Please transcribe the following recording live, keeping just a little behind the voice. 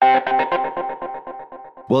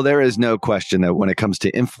Well, there is no question that when it comes to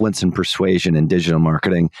influence and persuasion in digital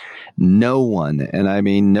marketing, no one, and I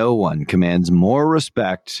mean no one, commands more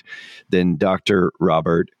respect than Dr.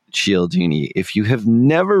 Robert Cialdini. If you have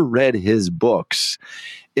never read his books,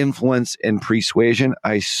 Influence and Persuasion,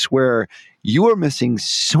 I swear you are missing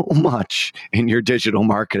so much in your digital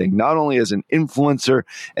marketing, not only as an influencer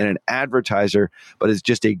and an advertiser, but as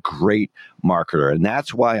just a great marketer. And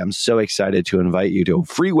that's why I'm so excited to invite you to a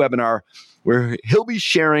free webinar where he'll be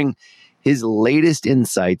sharing his latest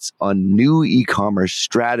insights on new e-commerce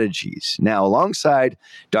strategies. Now, alongside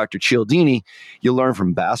Dr. Cialdini, you'll learn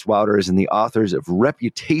from Bass Wouters and the authors of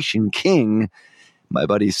Reputation King, my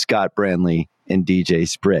buddies Scott Branley and DJ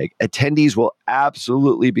Sprigg. Attendees will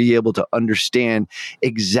absolutely be able to understand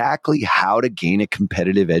exactly how to gain a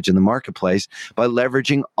competitive edge in the marketplace by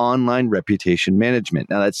leveraging online reputation management.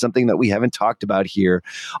 Now, that's something that we haven't talked about here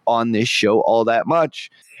on this show all that much.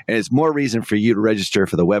 And it's more reason for you to register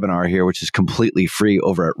for the webinar here, which is completely free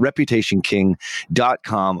over at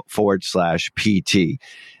reputationking.com/PT.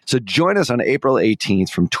 So join us on April 18th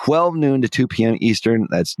from 12 noon to 2 p.m. Eastern.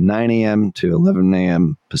 That's 9 a.m. to 11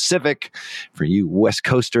 a.m. Pacific for you West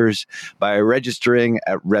Coasters by registering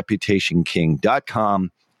at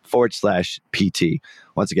reputationking.com/PT.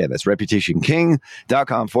 Once again, that's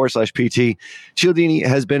reputationking.com/PT. Cialdini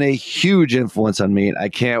has been a huge influence on me, and I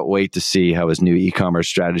can't wait to see how his new e-commerce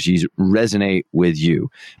strategies resonate with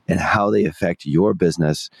you and how they affect your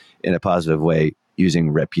business in a positive way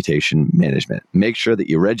using reputation management. Make sure that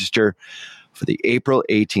you register for the April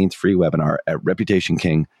 18th free webinar at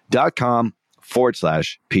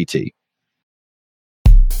reputationking.com/PT.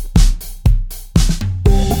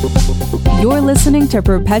 You're listening to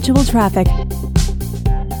Perpetual Traffic.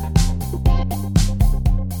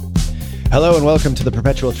 Hello and welcome to the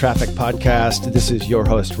Perpetual Traffic Podcast. This is your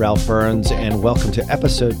host, Ralph Burns, and welcome to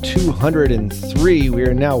episode 203. We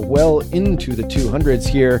are now well into the 200s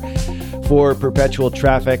here for Perpetual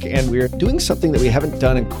Traffic, and we're doing something that we haven't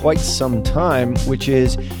done in quite some time, which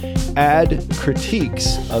is ad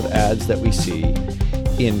critiques of ads that we see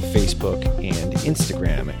in Facebook and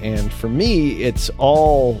Instagram. And for me, it's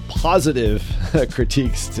all positive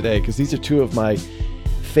critiques today, because these are two of my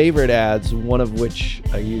favorite ads, one of which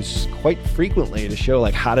I use quite frequently to show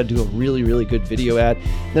like how to do a really, really good video ad.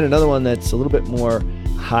 And then another one that's a little bit more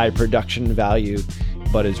high production value,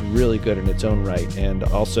 but is really good in its own right. And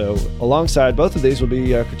also alongside both of these, we'll be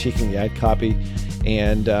critiquing the ad copy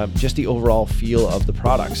and just the overall feel of the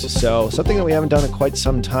products. So something that we haven't done in quite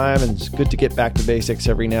some time, and it's good to get back to basics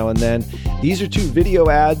every now and then. These are two video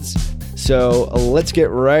ads. So let's get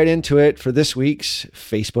right into it for this week's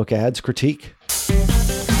Facebook ads critique.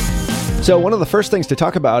 So one of the first things to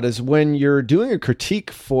talk about is when you're doing a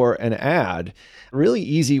critique for an ad, a really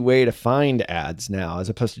easy way to find ads now, as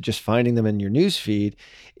opposed to just finding them in your newsfeed,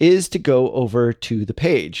 is to go over to the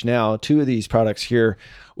page. Now, two of these products here,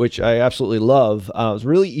 which I absolutely love, it's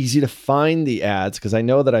really easy to find the ads because I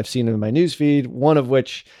know that I've seen them in my newsfeed, one of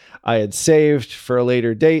which I had saved for a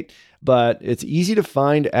later date. But it's easy to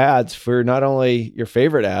find ads for not only your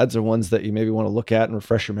favorite ads or ones that you maybe want to look at and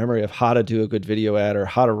refresh your memory of how to do a good video ad or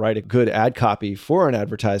how to write a good ad copy for an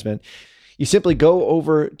advertisement. You simply go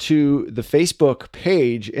over to the Facebook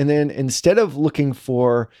page, and then instead of looking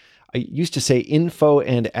for, I used to say info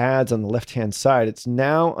and ads on the left-hand side, it's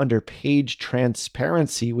now under page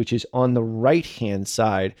transparency, which is on the right-hand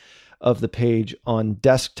side of the page on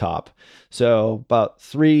desktop. So about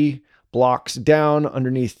 3 blocks down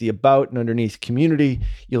underneath the About and underneath Community,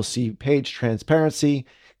 you'll see page transparency.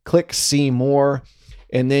 Click See More,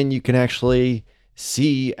 and then you can actually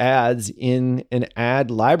see ads in an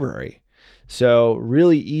ad library. So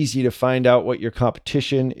really easy to find out what your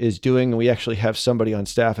competition is doing. And we actually have somebody on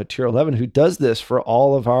staff at Tier 11 who does this for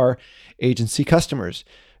all of our agency customers.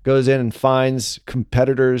 Goes in and finds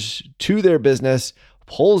competitors to their business,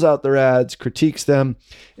 pulls out their ads, critiques them,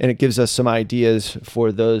 and it gives us some ideas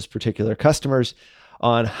for those particular customers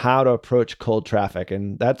on how to approach cold traffic.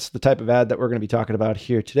 And that's the type of ad that we're going to be talking about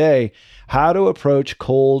here today, how to approach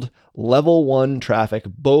cold level 1 traffic.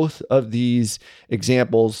 Both of these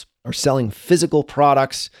examples are selling physical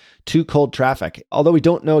products to cold traffic. Although we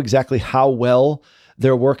don't know exactly how well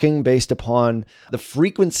they're working based upon the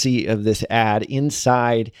frequency of this ad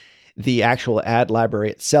inside the actual ad library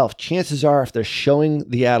itself, chances are if they're showing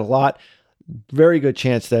the ad a lot, very good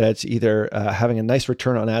chance that it's either having a nice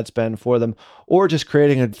return on ad spend for them or just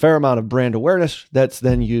creating a fair amount of brand awareness that's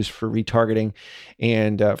then used for retargeting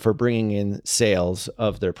and for bringing in sales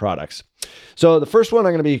of their products. So the first one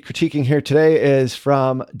I'm going to be critiquing here today is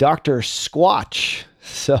from Dr. Squatch.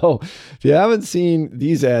 So if you haven't seen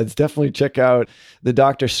these ads, definitely check out the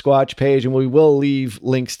Dr. Squatch page, and we will leave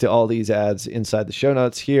links to all these ads inside the show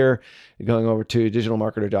notes here. You're going over to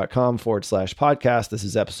digitalmarketer.com/podcast. This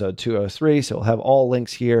is episode 203. So we'll have all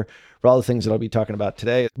links here for all the things that I'll be talking about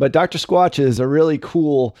today. But Dr. Squatch is a really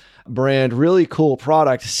cool brand, really cool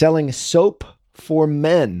product selling soap for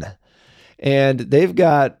men. And they've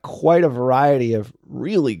got quite a variety of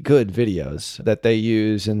really good videos that they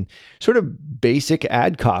use and sort of basic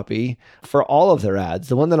ad copy for all of their ads.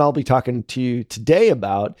 The one that I'll be talking to you today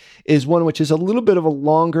about is one which is a little bit of a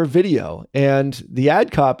longer video. And the ad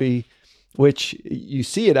copy, which you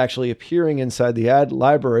see it actually appearing inside the ad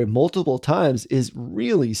library multiple times, is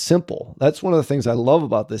really simple. That's one of the things I love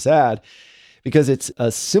about this ad, because it's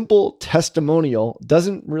a simple testimonial,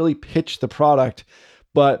 doesn't really pitch the product,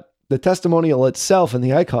 but the testimonial itself and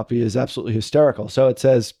the ad copy is absolutely hysterical. So it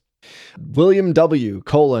says, William W. :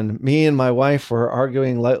 me and my wife were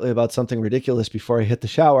arguing lightly about something ridiculous before I hit the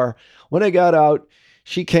shower. When I got out,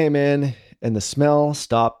 she came in and the smell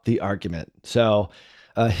stopped the argument. So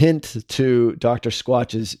a hint to Dr.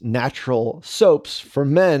 Squatch's natural soaps for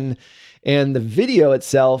men. And the video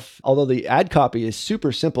itself, although the ad copy is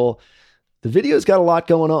super simple, the video's got a lot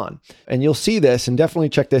going on, and you'll see this, and definitely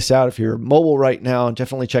check this out if you're mobile right now.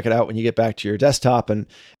 Definitely check it out when you get back to your desktop and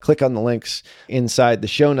click on the links inside the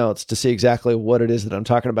show notes to see exactly what it is that I'm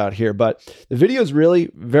talking about here. But the video is really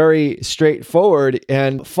very straightforward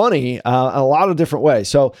and funny a lot of different ways.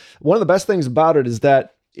 So one of the best things about it is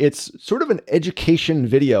that it's sort of an education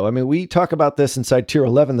video. I mean, we talk about this inside Tier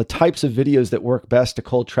 11, the types of videos that work best to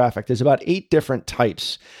cold traffic. There's about 8 different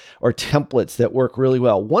types or templates that work really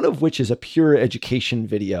well, one of which is a pure education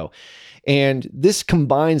video. And this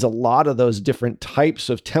combines a lot of those different types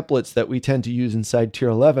of templates that we tend to use inside Tier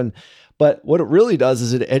 11. But what it really does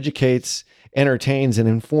is it educates, entertains, and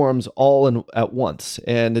informs all at once.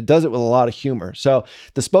 And it does it with a lot of humor. So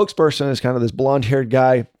the spokesperson is kind of this blonde-haired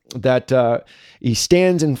guy that he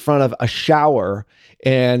stands in front of a shower,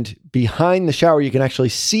 and behind the shower, you can actually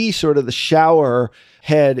see sort of the shower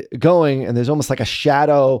head going, and there's almost like a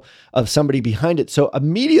shadow of somebody behind it. So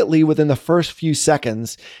immediately within the first few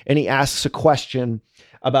seconds, and he asks a question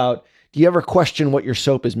about, do you ever question what your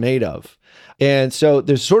soap is made of? And so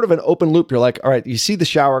there's sort of an open loop. You're like, all right, you see the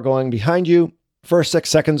shower going behind you. First 6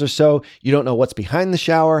 seconds or so, you don't know what's behind the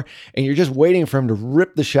shower, and you're just waiting for him to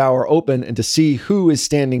rip the shower open and to see who is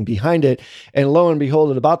standing behind it. And lo and behold,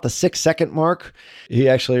 at about the 6-second mark, he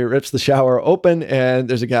actually rips the shower open, and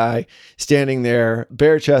there's a guy standing there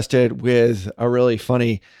bare-chested with a really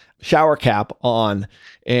funny shower cap on,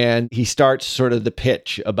 and he starts sort of the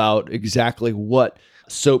pitch about exactly what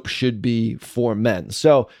soap should be for men.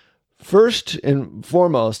 So first and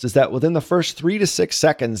foremost is that within the first 3 to 6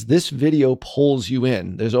 seconds, this video pulls you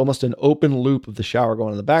in. There's almost an open loop of the shower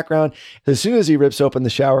going in the background. As soon as he rips open the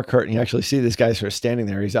shower curtain, you actually see this guy sort of standing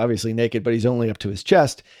there. He's obviously naked, but he's only up to his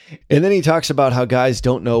chest. And then he talks about how guys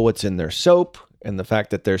don't know what's in their soap, and the fact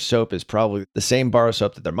that their soap is probably the same bar of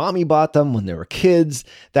soap that their mommy bought them when they were kids,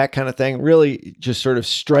 that kind of thing. Really just sort of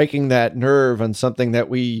striking that nerve on something that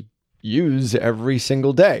we use every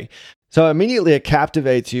single day. So immediately it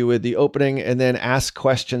captivates you with the opening, and then asks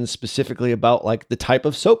questions specifically about like the type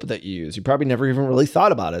of soap that you use. You probably never even really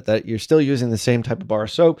thought about it, that you're still using the same type of bar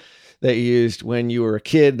of soap that you used when you were a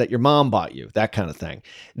kid that your mom bought you, that kind of thing.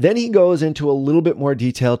 Then he goes into a little bit more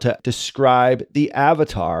detail to describe the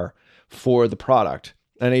avatar for the product.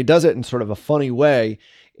 And he does it in sort of a funny way,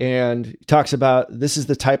 and he talks about this is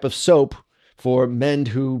the type of soap for men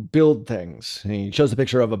who build things. And he shows a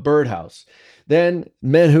picture of a birdhouse. Then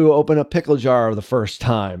men who open a pickle jar the first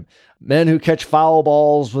time, men who catch foul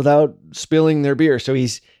balls without spilling their beer. So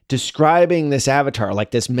he's describing this avatar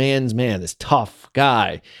like this man's man, this tough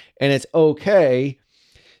guy. And it's okay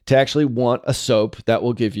to actually want a soap that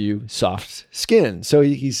will give you soft skin. So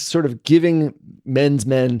he's sort of giving men's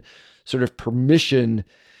men sort of permission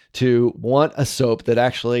to want a soap that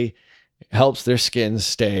actually helps their skin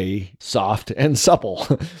stay soft and supple.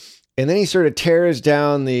 And then he sort of tears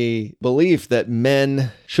down the belief that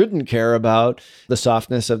men shouldn't care about the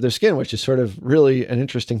softness of their skin, which is sort of really an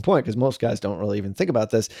interesting point because most guys don't really even think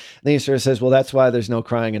about this. And then he sort of says, well, that's why there's no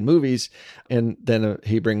crying in movies. And then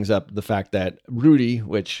he brings up the fact that Rudy,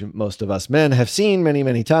 which most of us men have seen many,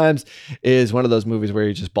 many times, is one of those movies where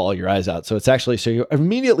you just bawl your eyes out. So it's actually, so you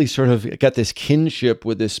immediately sort of get this kinship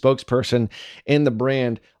with this spokesperson and the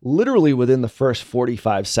brand literally within the first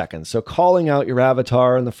 45 seconds. So calling out your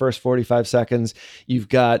avatar in the first 45 seconds, you've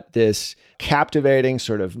got this captivating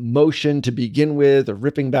sort of motion to begin with, or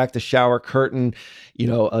ripping back the shower curtain,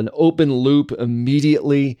 an open loop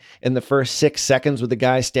immediately in the first 6 seconds with the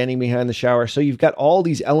guy standing behind the shower. So you've got all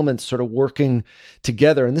these elements sort of working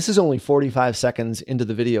together. And this is only 45 seconds into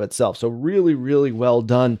the video itself. So really, really well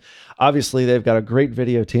done. Obviously, they've got a great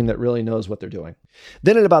video team that really knows what they're doing.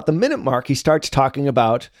 Then at about the minute mark, he starts talking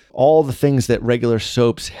about all the things that regular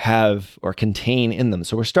soaps have or contain in them.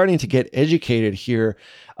 So we're starting to get educated here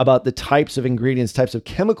about the types of ingredients, types of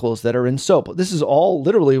chemicals that are in soap. This is all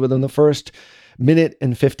literally within the first minute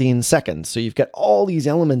and 15 seconds. So you've got all these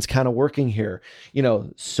elements kind of working here,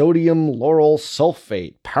 sodium lauryl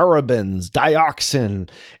sulfate, parabens, dioxin,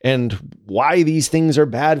 and why these things are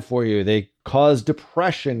bad for you. They cause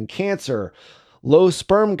depression, cancer, low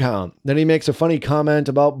sperm count. Then he makes a funny comment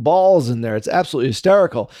about balls in there. It's absolutely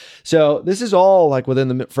hysterical. So this is all like within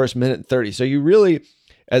the first minute and 30. So you really,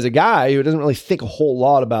 as a guy who doesn't really think a whole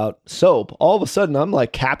lot about soap, all of a sudden I'm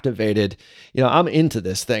like captivated. I'm into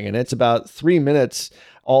this thing, and it's about 3 minutes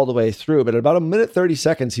all the way through. But at about a minute 30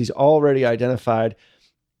 seconds, he's already identified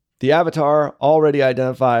the avatar, already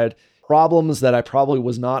identified problems that I probably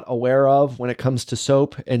was not aware of when it comes to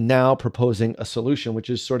soap, and now proposing a solution, which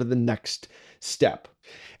is sort of the next step.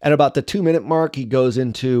 At about the 2 minute mark, he goes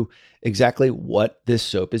into exactly what this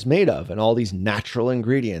soap is made of and all these natural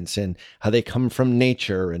ingredients and how they come from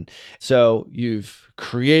nature. And so you've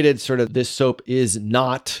created sort of this soap is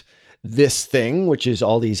not this thing, which is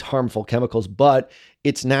all these harmful chemicals, but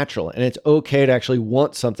it's natural and it's okay to actually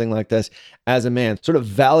want something like this as a man, sort of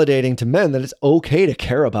validating to men that it's okay to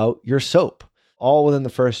care about your soap, all within the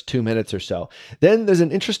first 2 minutes or so. Then there's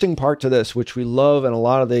an interesting part to this, which we love, and a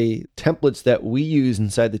lot of the templates that we use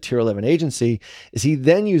inside the Tier 11 agency, is he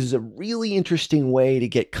then uses a really interesting way to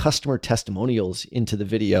get customer testimonials into the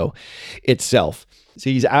video itself. So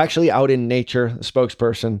he's actually out in nature, the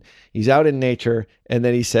spokesperson, he's out in nature, and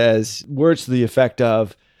then he says words to the effect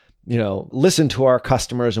of, listen to our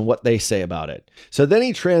customers and what they say about it. So then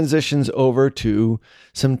he transitions over to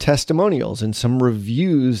some testimonials and some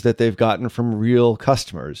reviews that they've gotten from real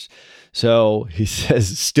customers. So he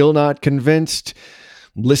says, still not convinced?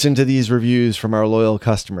 Listen to these reviews from our loyal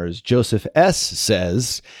customers. Joseph S.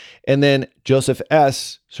 says, and then Joseph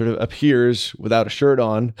S. sort of appears without a shirt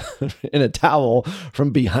on in a towel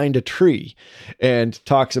from behind a tree and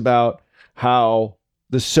talks about how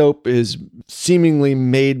the soap is seemingly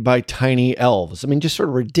made by tiny elves. I mean, just sort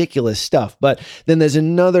of ridiculous stuff. But then there's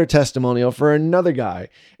another testimonial for another guy,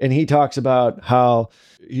 and he talks about how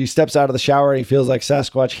he steps out of the shower and he feels like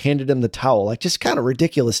Sasquatch handed him the towel, like just kind of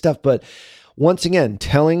ridiculous stuff. But once again,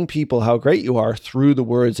 telling people how great you are through the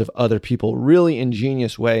words of other people, really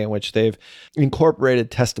ingenious way in which they've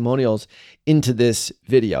incorporated testimonials into this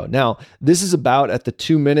video. Now, this is about at the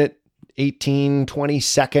 2 minute, 18, 20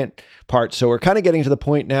 second part. So we're kind of getting to the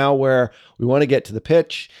point now where we want to get to the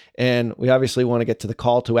pitch, and we obviously want to get to the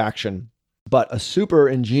call to action, but a super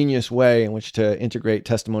ingenious way in which to integrate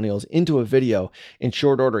testimonials into a video in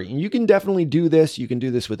short order. And you can definitely do this. You can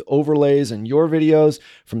do this with overlays in your videos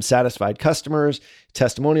from satisfied customers,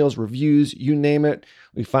 testimonials, reviews, you name it.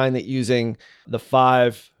 We find that using the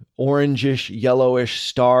 5 orangish, yellowish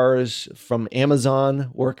stars from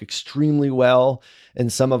Amazon work extremely well in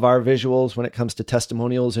some of our visuals when it comes to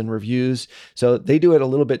testimonials and reviews. So they do it a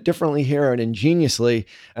little bit differently here and ingeniously,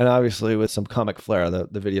 and obviously with some comic flair.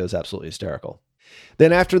 The video is absolutely hysterical.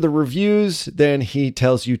 Then after the reviews, then he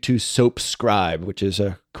tells you to soapscribe, which is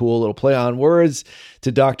a cool little play on words,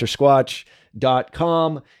 to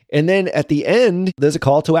drsquatch.com. And then at the end, there's a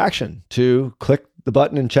call to action to click the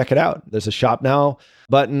button and check it out. There's a Shop Now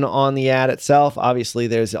button on the ad itself. Obviously,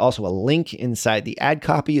 there's also a link inside the ad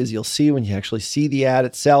copy, as you'll see when you actually see the ad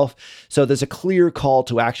itself. So there's a clear call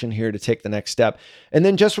to action here to take the next step. And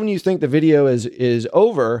then just when you think the video is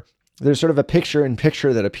over, there's sort of a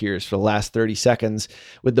picture-in-picture that appears for the last 30 seconds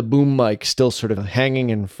with the boom mic still sort of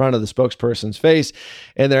hanging in front of the spokesperson's face.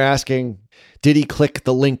 And they're asking, did he click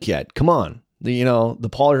the link yet? Come on. The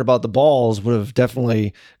part about the balls would have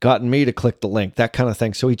definitely gotten me to click the link, that kind of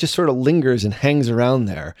thing. So he just sort of lingers and hangs around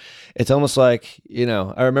there. It's almost like,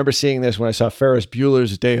 I remember seeing this when I saw Ferris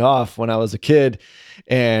Bueller's Day Off when I was a kid.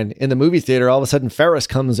 And in the movie theater, all of a sudden Ferris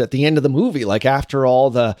comes at the end of the movie, like after all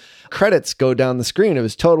the credits go down the screen. It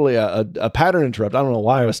was totally a pattern interrupt. I don't know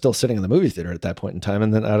why I was still sitting in the movie theater at that point in time.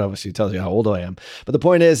 And then that obviously tells you how old I am. But the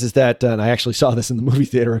point is that, and I actually saw this in the movie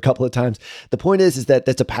theater a couple of times. The point is that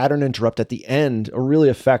that's a pattern interrupt at the end, a really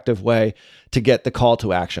effective way to get the call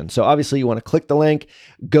to action. So obviously you want to click the link,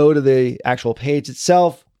 go to the actual page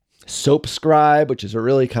itself, Soapscribe, which is a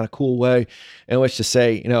really kind of cool way in which to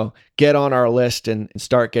say, get on our list and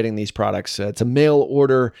start getting these products. It's a mail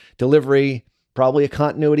order delivery, probably a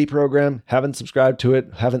continuity program. Haven't subscribed to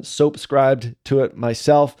it, haven't soapscribed to it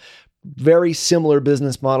myself. Very similar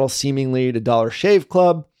business model, seemingly to Dollar Shave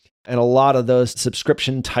Club and a lot of those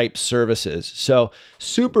subscription type services. So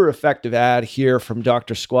super effective ad here from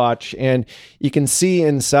Dr. Squatch. And you can see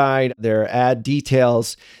inside their ad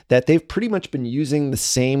details that they've pretty much been using the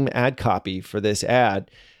same ad copy for this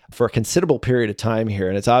ad for a considerable period of time here.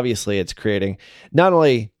 And it's creating not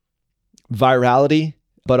only virality,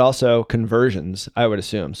 but also conversions, I would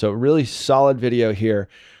assume. So really solid video here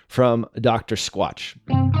from Dr. Squatch.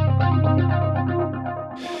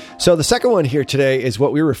 So the second one here today is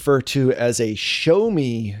what we refer to as a show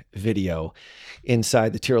me video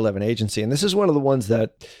inside the Tier 11 agency. And this is one of the ones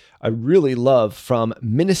that I really love from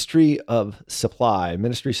Ministry of Supply.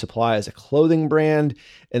 Ministry Supply is a clothing brand,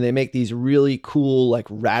 and they make these really cool, like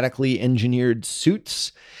radically engineered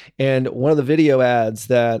suits. And one of the video ads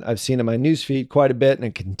that I've seen in my newsfeed quite a bit, and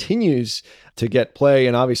it continues to get play,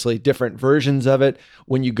 and obviously different versions of it.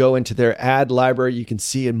 When you go into their ad library, you can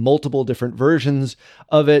see in multiple different versions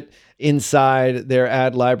of it inside their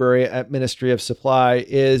ad library at Ministry of Supply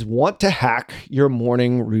is want to hack your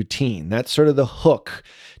morning routine. That's sort of the hook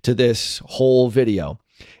to this whole video.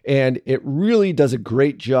 And it really does a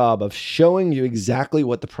great job of showing you exactly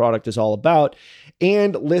what the product is all about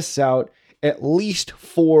and lists out at least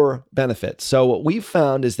 4 benefits. So what we've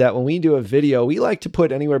found is that when we do a video, we like to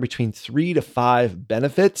put anywhere between 3 to 5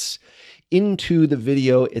 benefits into the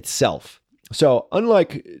video itself. So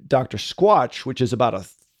unlike Dr. Squatch, which is about a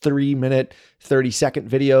 3-minute, 30-second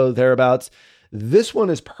video thereabouts, this one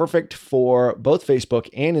is perfect for both Facebook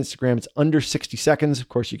and Instagram. It's under 60 seconds. Of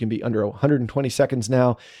course, you can be under 120 seconds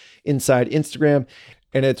now inside Instagram.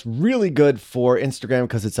 And it's really good for Instagram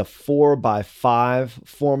because it's a 4:5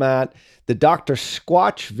 format. The Dr.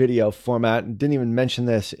 Squatch video format, and didn't even mention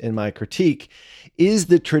this in my critique, is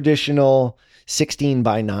the traditional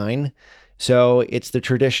 16:9. So it's the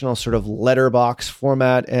traditional sort of letterbox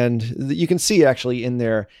format. And you can see actually in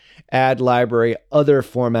their ad library other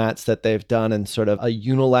formats that they've done in sort of a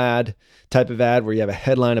unilad type of ad where you have a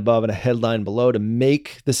headline above and a headline below to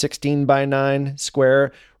make the 16:9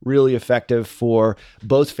 square really effective for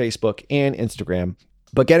both Facebook and Instagram.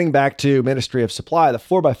 But getting back to Ministry of Supply, the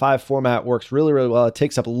 4:5 format works really, really well. It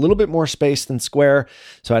takes up a little bit more space than Square.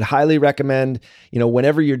 So I'd highly recommend,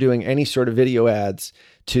 whenever you're doing any sort of video ads,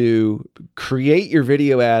 to create your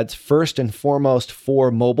video ads first and foremost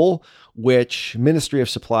for mobile, which Ministry of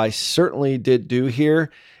Supply certainly did do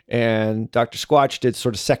here. And Dr. Squatch did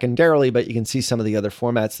sort of secondarily, but you can see some of the other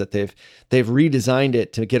formats that they've redesigned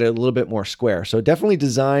it to get it a little bit more square. So definitely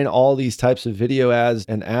design all these types of video ads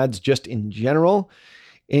and ads just in general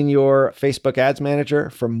in your Facebook Ads Manager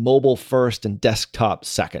for mobile first and desktop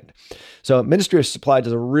second. So Ministry of Supply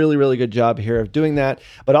does a really, really good job here of doing that,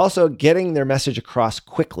 but also getting their message across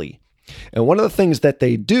quickly. And one of the things that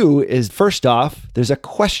they do is, first off, there's a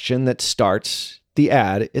question that starts the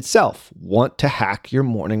ad itself. Want to hack your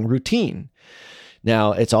morning routine.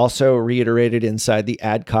 Now, it's also reiterated inside the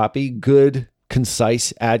ad copy, good,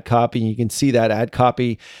 concise ad copy. You can see that ad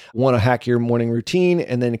copy, want to hack your morning routine,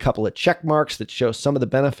 and then a couple of check marks that show some of the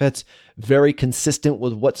benefits, very consistent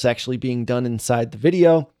with what's actually being done inside the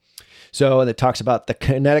video. So it talks about the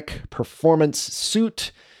kinetic performance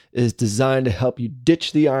suit is designed to help you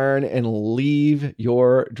ditch the iron and leave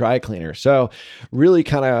your dry cleaner. So really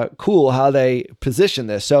kind of cool how they position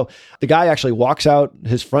this. So the guy actually walks out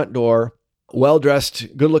his front door,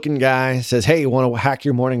 well-dressed, good-looking guy, says, hey, you want to hack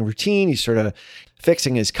your morning routine? He's sort of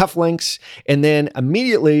fixing his cufflinks. And then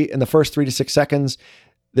immediately in the first 3 to 6 seconds,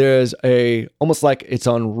 there's almost like it's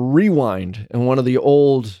on rewind in one of the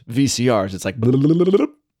old VCRs. It's like,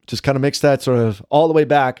 just kind of makes that sort of all the way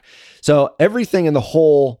back. So everything in the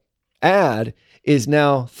whole ad is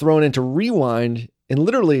now thrown into rewind in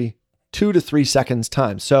literally 2 to 3 seconds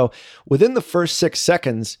time. So within the first 6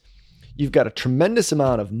 seconds, you've got a tremendous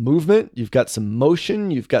amount of movement. You've got some motion.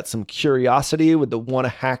 You've got some curiosity with the want to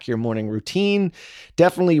hack your morning routine.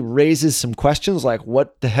 Definitely raises some questions like,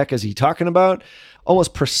 what the heck is he talking about?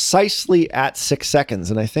 Almost precisely at 6 seconds.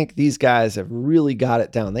 And I think these guys have really got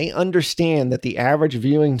it down. They understand that the average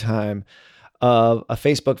viewing time of a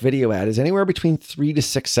Facebook video ad is anywhere between 3 to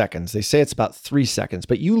 6 seconds. They say it's about 3 seconds,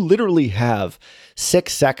 but you literally have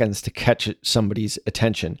 6 seconds to catch somebody's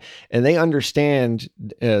attention. And they understand,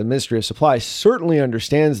 the Ministry of Supply certainly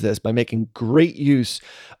understands this by making great use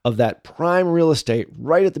of that prime real estate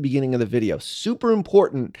right at the beginning of the video. Super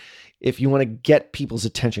important if you want to get people's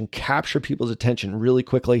attention, capture people's attention really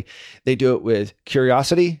quickly. They do it with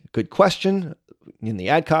curiosity, good question, in the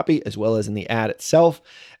ad copy as well as in the ad itself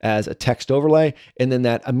as a text overlay. And then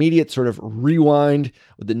that immediate sort of rewind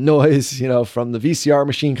with the noise, from the VCR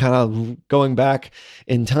machine kind of going back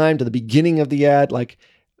in time to the beginning of the ad.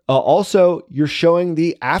 Also, you're showing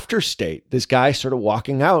the after state. This guy sort of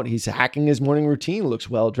walking out. He's hacking his morning routine, looks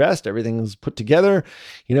well dressed. Everything's put together.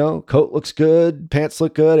 Coat looks good, pants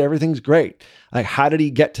look good. Everything's great. How did he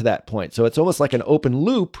get to that point? So it's almost like an open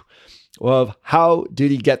loop of how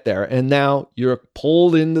did he get there? And now you're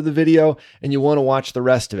pulled into the video and you want to watch the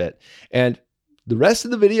rest of it. And the rest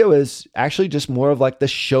of the video is actually just more of like the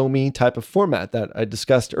show me type of format that I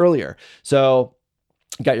discussed earlier. So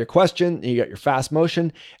you got your question, you got your fast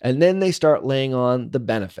motion, and then they start laying on the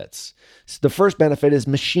benefits. So the first benefit is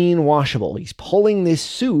machine washable. He's pulling this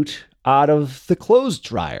suit out of the clothes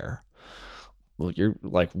dryer. Well, you're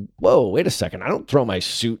like, whoa, wait a second. I don't throw my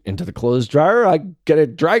suit into the clothes dryer. I get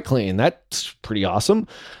it dry clean. That's pretty awesome.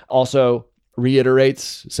 Also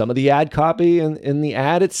reiterates some of the ad copy in the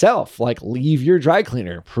ad itself, like leave your dry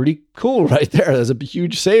cleaner. Pretty cool right there. There's a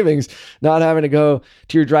huge savings, not having to go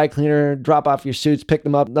to your dry cleaner, drop off your suits, pick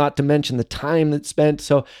them up, not to mention the time that's spent.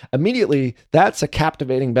 So immediately that's a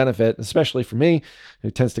captivating benefit, especially for me,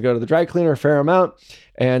 who tends to go to the dry cleaner a fair amount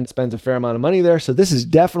and spends a fair amount of money there. So this is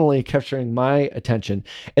definitely capturing my attention.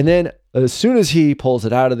 And then as soon as he pulls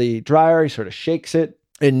it out of the dryer, he sort of shakes it,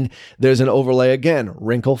 and there's an overlay again,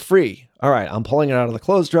 wrinkle free. All right, I'm pulling it out of the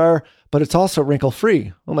clothes dryer, but it's also wrinkle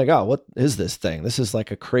free. Oh my God, what is this thing? This is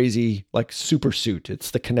like a crazy, super suit.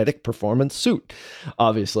 It's the Kinetic Performance suit,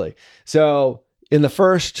 obviously. So in the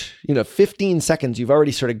first, 15 seconds, you've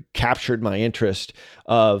already sort of captured my interest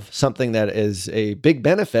of something that is a big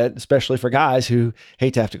benefit, especially for guys who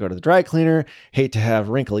hate to have to go to the dry cleaner, hate to have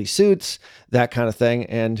wrinkly suits, that kind of thing.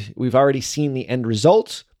 And we've already seen the end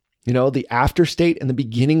results, the after state in the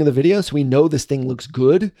beginning of the video. So we know this thing looks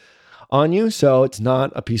good on you. So it's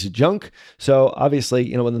not a piece of junk. So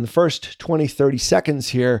obviously, within the first 20, 30 seconds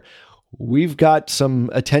here, we've got some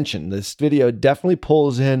attention. This video definitely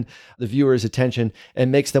pulls in the viewer's attention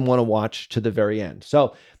and makes them want to watch to the very end.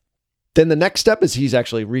 So then the next step is he's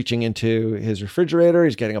actually reaching into his refrigerator.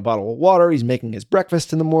 He's getting a bottle of water. He's making his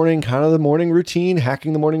breakfast in the morning, kind of the morning routine,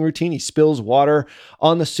 hacking the morning routine. He spills water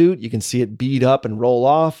on the suit. You can see it bead up and roll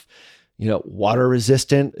off. Water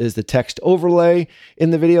resistant is the text overlay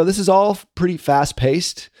in the video. This is all pretty fast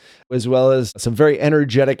paced, as well as some very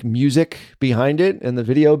energetic music behind it in the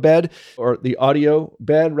video bed, or the audio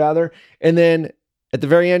bed rather. And then at the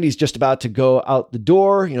very end, he's just about to go out the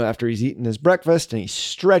door, after he's eaten his breakfast, and he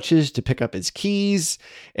stretches to pick up his keys.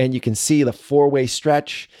 And you can see the 4-way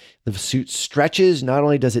stretch. The suit stretches. Not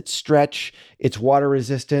only does it stretch, it's water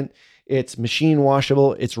resistant, it's machine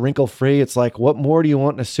washable, it's wrinkle free. It's like, what more do you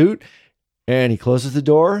want in a suit? And he closes the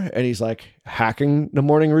door and he's like hacking the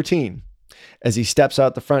morning routine. As he steps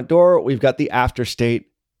out the front door, we've got the after state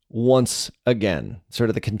once again, sort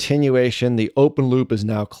of the continuation. The open loop is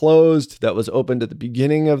now closed. That was opened at the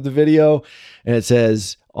beginning of the video. And it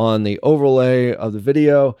says on the overlay of the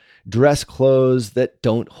video, dress clothes that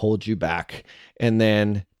don't hold you back. And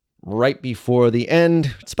then right before the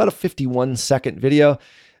end, it's about a 51-second video,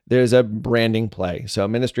 there's a branding play. So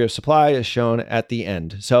Ministry of Supply is shown at the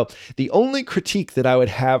end. So the only critique that I would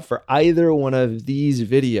have for either one of these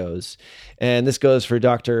videos, and this goes for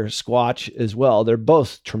Dr. Squatch as well, they're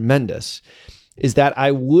both tremendous, is that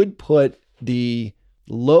I would put the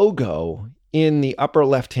logo in the upper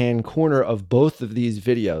left-hand corner of both of these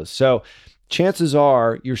videos. So chances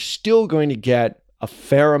are you're still going to get a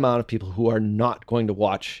fair amount of people who are not going to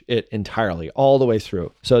watch it entirely all the way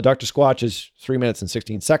through. So Dr. Squatch is 3 minutes and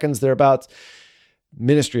 16 seconds thereabouts.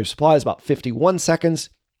 Ministry of Supply is about 51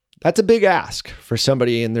 seconds. That's a big ask for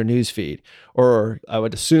somebody in their newsfeed. Or I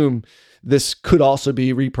would assume this could also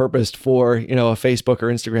be repurposed for, a Facebook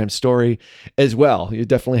or Instagram story as well. You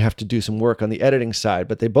definitely have to do some work on the editing side,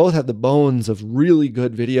 but they both have the bones of really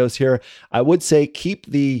good videos here. I would say keep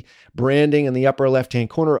the branding in the upper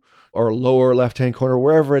left-hand corner or lower left-hand corner,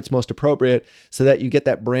 wherever it's most appropriate, so that you get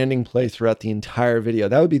that branding play throughout the entire video.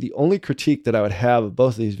 That would be the only critique that I would have of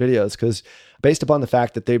both of these videos, because based upon the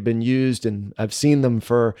fact that they've been used and I've seen them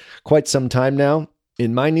for quite some time now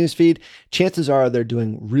in my newsfeed, chances are they're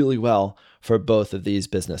doing really well for both of these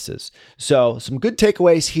businesses. So some good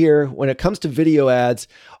takeaways here. When it comes to video ads,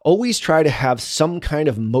 always try to have some kind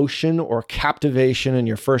of motion or captivation in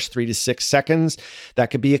your first 3 to 6 seconds. That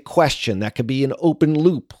could be a question. That could be an open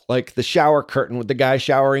loop, like the shower curtain with the guy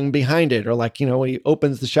showering behind it. Or like, when he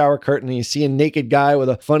opens the shower curtain and you see a naked guy with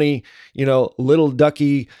a funny, little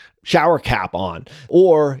ducky shower cap on.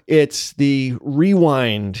 Or it's the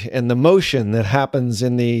rewind and the motion that happens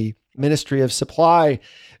in the Ministry of Supply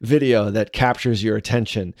video that captures your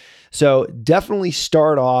attention. So definitely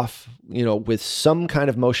start off, with some kind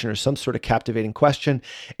of motion or some sort of captivating question.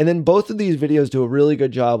 And then both of these videos do a really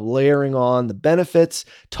good job layering on the benefits,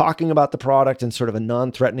 talking about the product in sort of a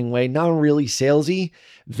non-threatening way, not really salesy,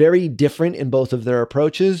 very different in both of their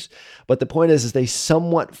approaches. But the point is they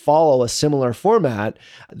somewhat follow a similar format.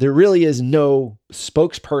 There really is no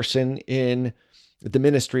spokesperson in the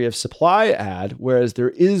Ministry of Supply ad, whereas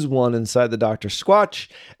there is one inside the Dr. Squatch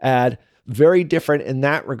ad, very different in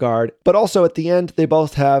that regard. But also at the end, they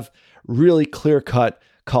both have really clear-cut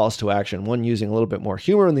calls to action, one using a little bit more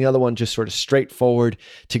humor and the other one just sort of straightforward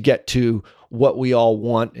to get to what we all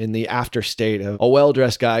want in the after state of a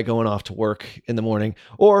well-dressed guy going off to work in the morning,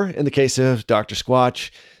 or in the case of Dr.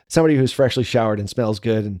 Squatch, somebody who's freshly showered and smells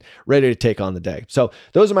good and ready to take on the day. So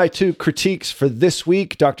those are my 2 critiques for this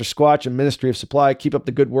week, Dr. Squatch and Ministry of Supply. Keep up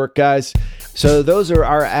the good work, guys. So those are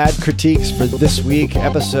our ad critiques for this week,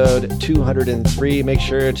 episode 203. Make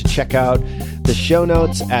sure to check out the show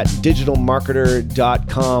notes at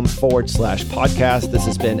digitalmarketer.com/podcast. This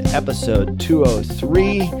has been episode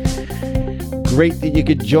 203. Great that you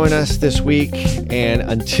could join us this week. And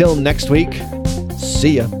until next week,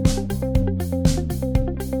 see ya.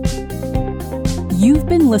 You've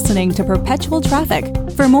been listening to Perpetual Traffic.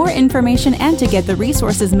 For more information and to get the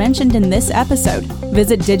resources mentioned in this episode,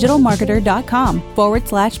 visit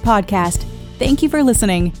digitalmarketer.com/podcast. Thank you for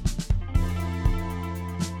listening.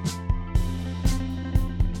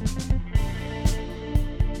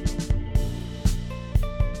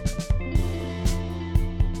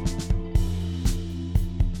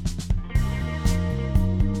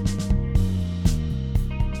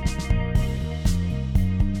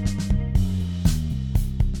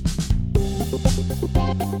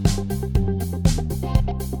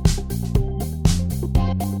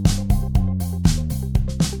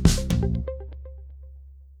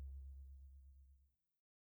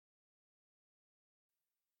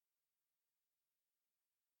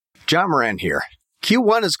 John Moran here.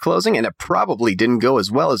 Q1 is closing and it probably didn't go as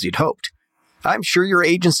well as you'd hoped. I'm sure your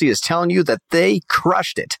agency is telling you that they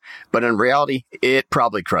crushed it, but in reality, it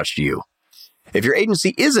probably crushed you. If your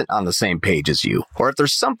agency isn't on the same page as you, or if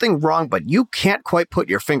there's something wrong but you can't quite put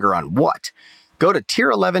your finger on what, go to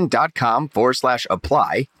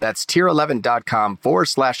tier11.com/apply. That's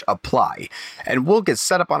tier11.com/apply. And we'll get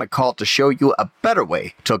set up on a call to show you a better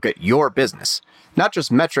way to look at your business, not just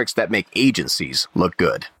metrics that make agencies look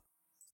good.